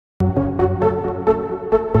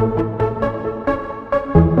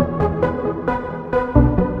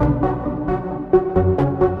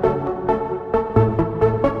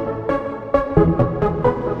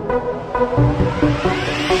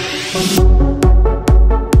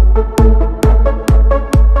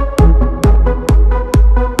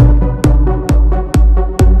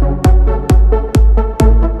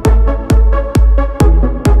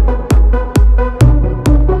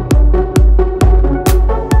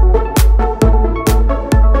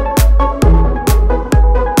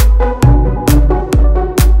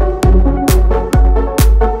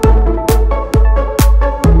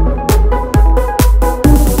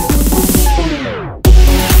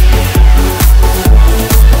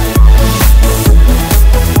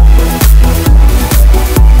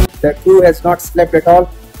The crew has not slept at all.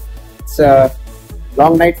 It's a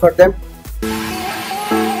long night for them.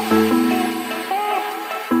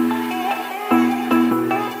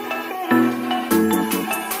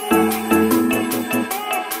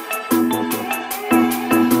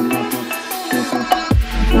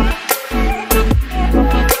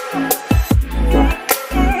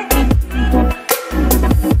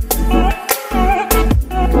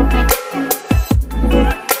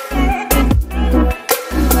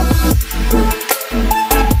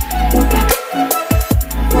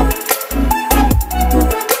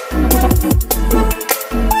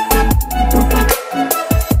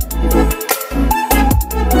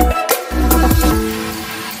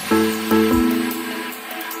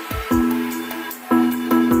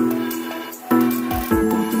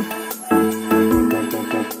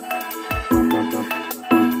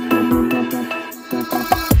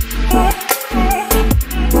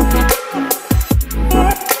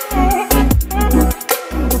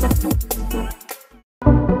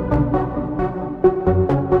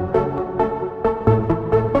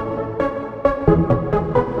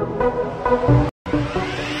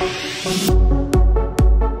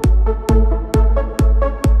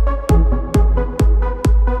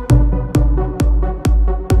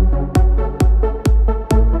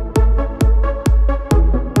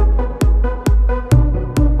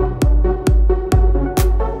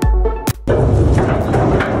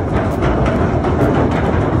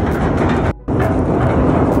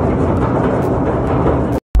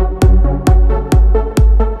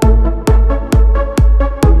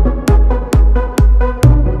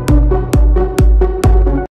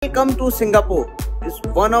 Welcome to Singapore. It's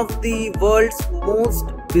one of the world's most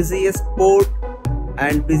busiest port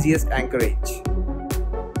and busiest anchorage.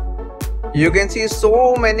 You can see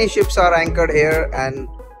so many ships are anchored here, and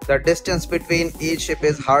the distance between each ship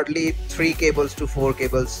is hardly 3 cables to 4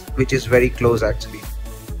 cables, which is very close actually.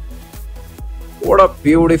 What a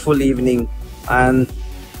beautiful evening, and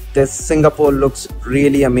this Singapore looks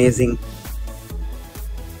really amazing.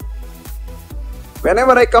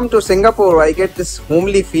 Whenever I come to Singapore, I get this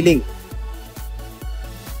homely feeling.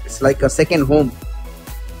 It's like a second home.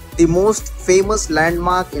 The most famous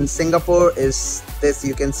landmark in Singapore is this.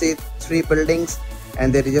 You can see 3 buildings,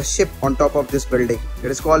 and there is a ship on top of this building.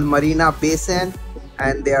 It is called Marina Bay Sands,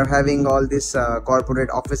 and they are having all these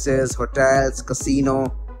corporate offices, hotels,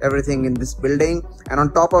 casino, everything in this building. And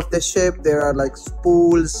on top of the ship, there are like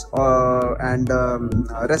pools and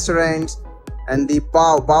restaurants. And the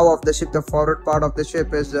bow of the ship, the forward part of the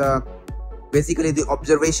ship, is basically the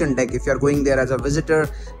observation deck. If you are going there as a visitor,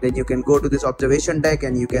 then you can go to this observation deck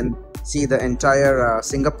and you can see the entire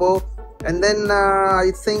Singapore. And then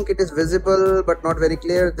I think it is visible but not very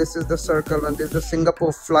clear. This is the circle, and this is the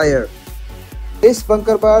Singapore flyer. This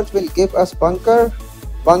bunker barge will give us bunker.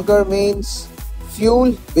 Bunker means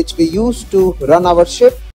fuel which we use to run our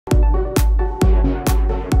ship.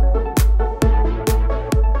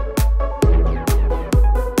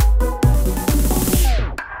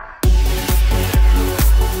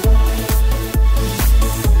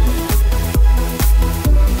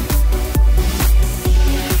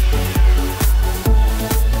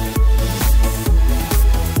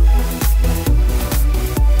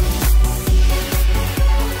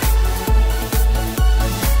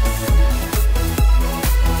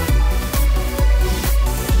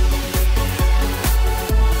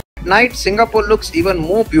 Night, Singapore looks even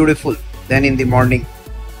more beautiful than in the morning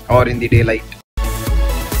or in the daylight.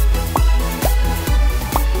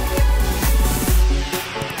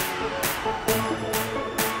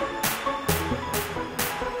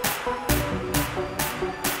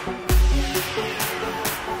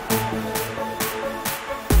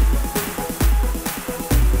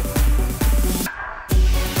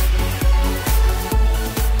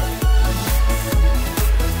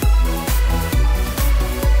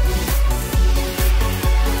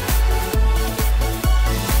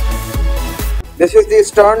 This is the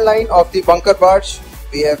stern line of the bunker barge.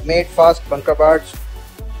 We have made fast bunker barge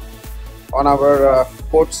on our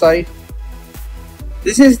port side.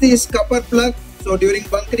 This is the scupper plug. So during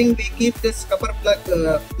bunkering, we keep this scupper plug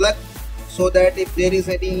so that if there is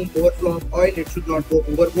any overflow of oil, it should not go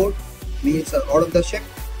overboard, means out of the ship.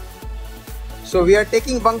 So we are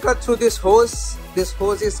taking bunker through this hose. This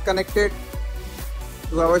hose is connected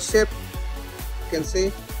to our ship. You can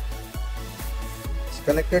see it's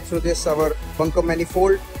connected through this our bunker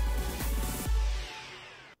manifold.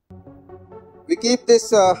 We keep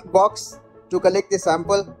this box to collect the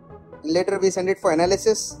sample. Later we send it for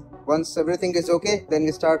analysis. Once everything is okay, then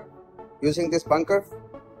we start using this bunker.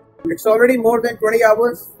 It's already more than 20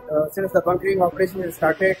 hours since the bunkering operation is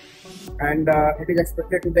started, and it is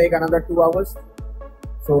expected to take another 2 hours.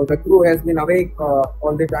 So the crew has been awake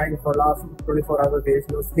all the time for last 24 hours. There is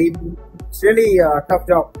no sleep. It's really a tough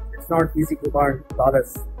job. It's not easy to earn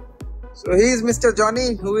dollars. So he is Mr.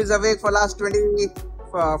 Johnny, who is awake for last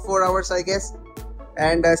 24 hours, I guess,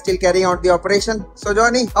 and still carrying out the operation. So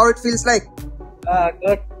Johnny, how it feels like?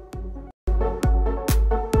 Good.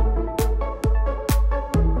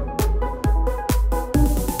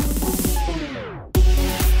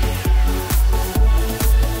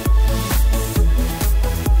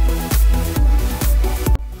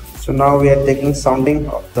 So now we are taking sounding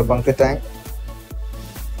of the bunker tank.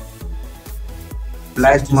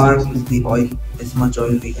 Black mark is the oil. This much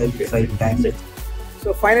oil we have inside tank.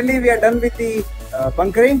 So finally we are done with the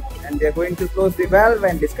bunkering, and we are going to close the valve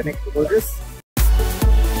and disconnect the hoses.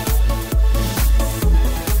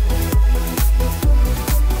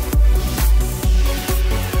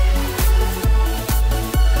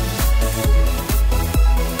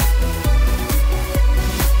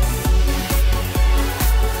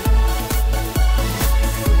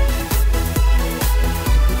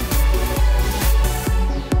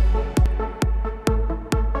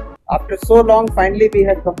 After so long, finally we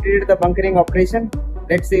have completed the bunkering operation.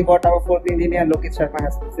 Let's see what our fourth engineer Lokit Sharma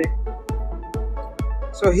has to say.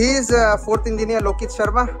 So he is fourth engineer Lokit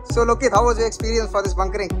Sharma. So Lokit, how was your experience for this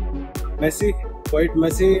bunkering? Messy, quite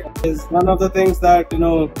messy. Is one of the things that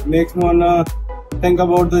makes me wanna think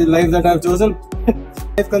about the life that I've chosen.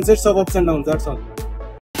 Life consists of ups and downs. That's all.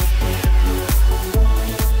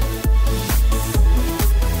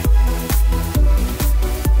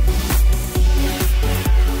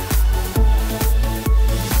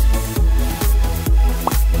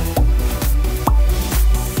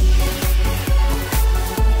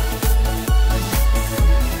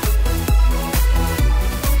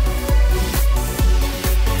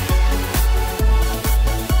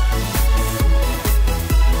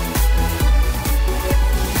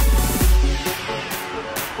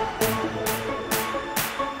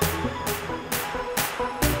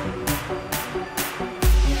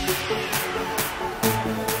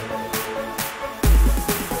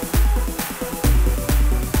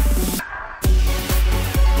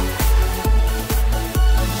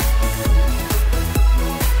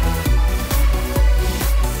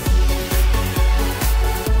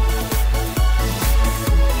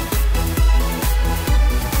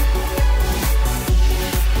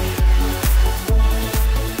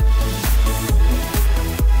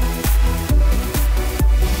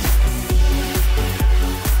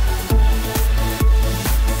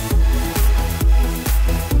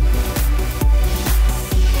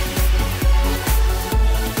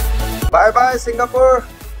 Bye bye Singapore.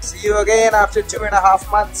 See you again after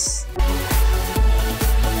 2.5 months.